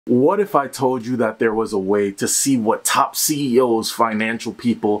What if I told you that there was a way to see what top CEOs, financial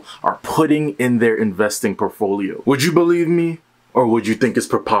people, are putting in their investing portfolio? Would you believe me? Or would you think it's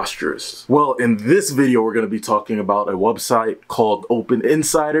preposterous? Well, in this video, we're going to be talking about a website called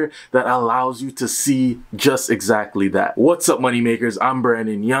Openinsider that allows you to see just exactly that. What's up, moneymakers? I'm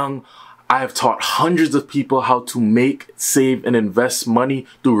Brandon Young. I have taught hundreds of people how to make, save, and invest money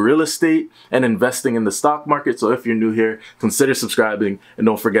through real estate and investing in the stock market. So if you're new here, consider subscribing and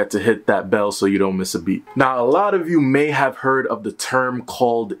don't forget to hit that bell so you don't miss a beat. Now, a lot of you may have heard of the term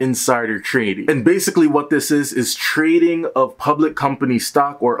called insider trading. And basically what this is trading of public company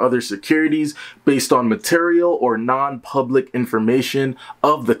stock or other securities based on material or non-public information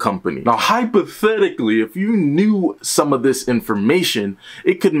of the company. Now, hypothetically, if you knew some of this information,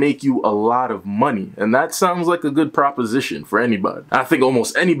 it could make you a lot of money, and that sounds like a good proposition for anybody. I think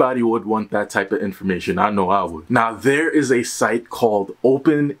almost anybody would want that type of information. I know I would. Now, there is a site called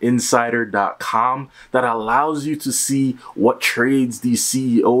Openinsider.com that allows you to see what trades these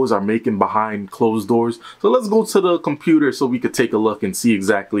CEOs are making behind closed doors. So let's go to the computer so we could take a look and see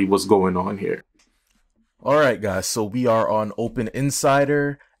exactly what's going on here. All right, guys, so we are on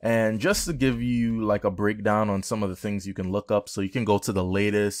Openinsider. And just to give you like a breakdown on some of the things you can look up, so you can go to the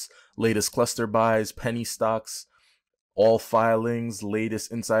latest cluster buys, penny stocks, all filings,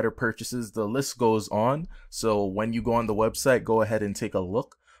 latest insider purchases, the list goes on. So when you go on the website, go ahead and take a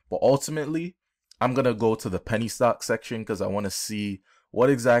look. But ultimately, I'm going to go to the penny stock section because I want to see what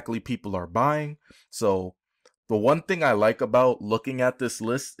exactly people are buying. So the one thing I like about looking at this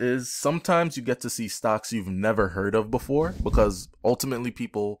list is sometimes you get to see stocks you've never heard of before, because ultimately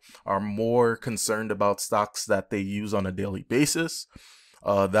people are more concerned about stocks that they use on a daily basis.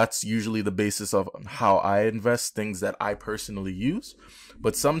 That's usually the basis of how I invest, things that I personally use.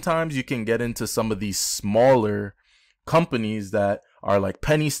 But sometimes you can get into some of these smaller companies that are like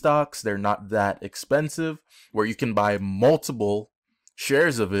penny stocks. They're not that expensive, where you can buy multiple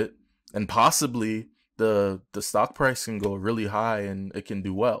shares of it and possibly the stock price can go really high and it can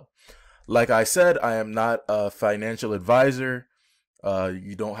do well. Like I said, I am not a financial advisor.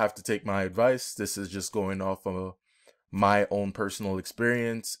 You don't have to take my advice. This is just going off of my own personal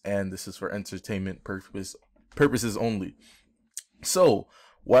experience, and this is for entertainment purposes only. So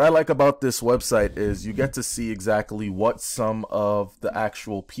what I like about this website is you get to see exactly what some of the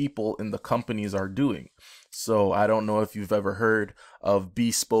actual people in the companies are doing. So I don't know if you've ever heard of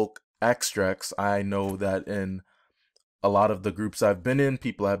bespoke extracts. I know that in a lot of the groups I've been in,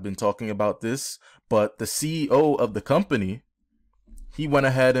 people have been talking about this, but the CEO of the company, he went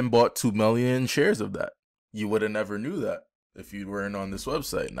ahead and bought 2 million shares of that. You would have never knew that if you weren't on this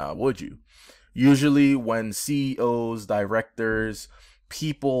website, now would you? Usually when CEOs, directors,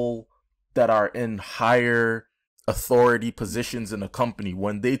 people that are in higher authority positions in a company,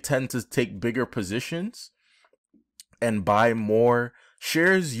 when they tend to take bigger positions and buy more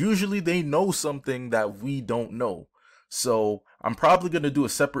shares, usually they know something that we don't know. So I'm probably going to do a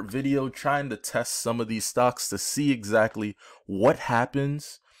separate video trying to test some of these stocks to see exactly what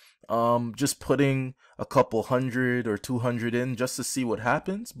happens. Just putting a couple 100 or 200 in just to see what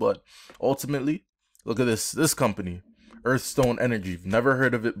happens. But ultimately, look at this company, Earthstone Energy. Never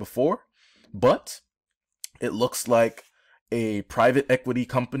heard of it before, but it looks like a private equity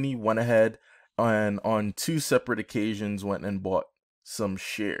company went ahead and on 2 separate occasions went and bought some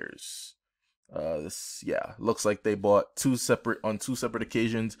shares. Looks like they bought on two separate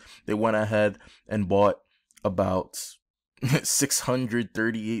occasions. They went ahead and bought about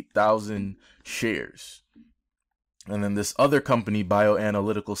 638,000 shares. And then this other company,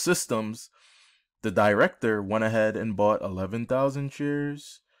 Bioanalytical Systems, the director went ahead and bought 11,000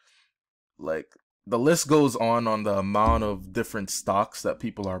 shares. Like, the list goes on the amount of different stocks that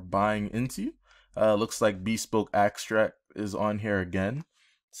people are buying into. Looks like Bespoke Extract is on here again.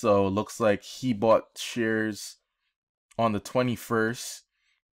 So it looks like he bought shares on the 21st,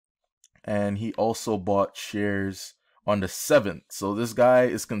 and he also bought shares on the 7th. So this guy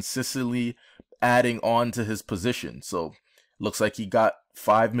is consistently adding on to his position. So looks like he got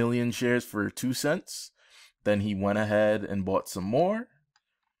 5 million shares for 2 cents. Then he went ahead and bought some more.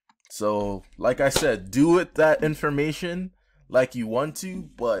 So like I said, do with that information like you want to,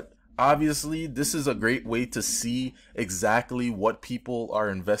 but obviously this is a great way to see exactly what people are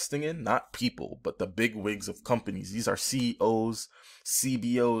investing in. Not people, but the big wigs of companies. These are CEOs,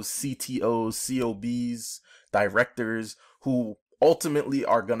 CBOs, CTOs, COBs, directors who ultimately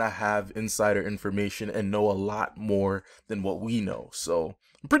are gonna have insider information and know a lot more than what we know. So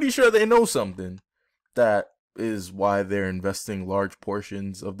I'm pretty sure they know something. That is why they're investing large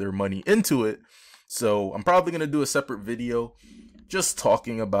portions of their money into it. So I'm probably gonna do a separate video just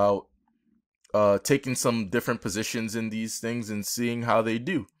talking about taking some different positions in these things and seeing how they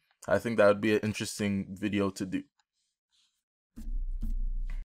do. I think that would be an interesting video to do.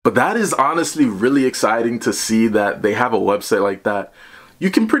 But that is honestly really exciting to see that they have a website like that.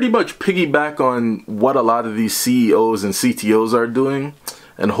 You can pretty much piggyback on what a lot of these CEOs and CTOs are doing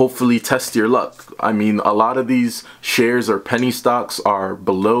and hopefully test your luck. I mean, a lot of these shares or penny stocks are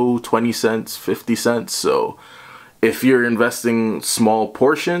below 20 cents, 50 cents. So if you're investing small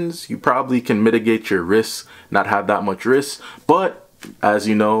portions, you probably can mitigate your risk, not have that much risk. But as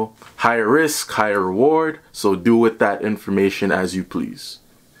you know, higher risk, higher reward. So do with that information as you please.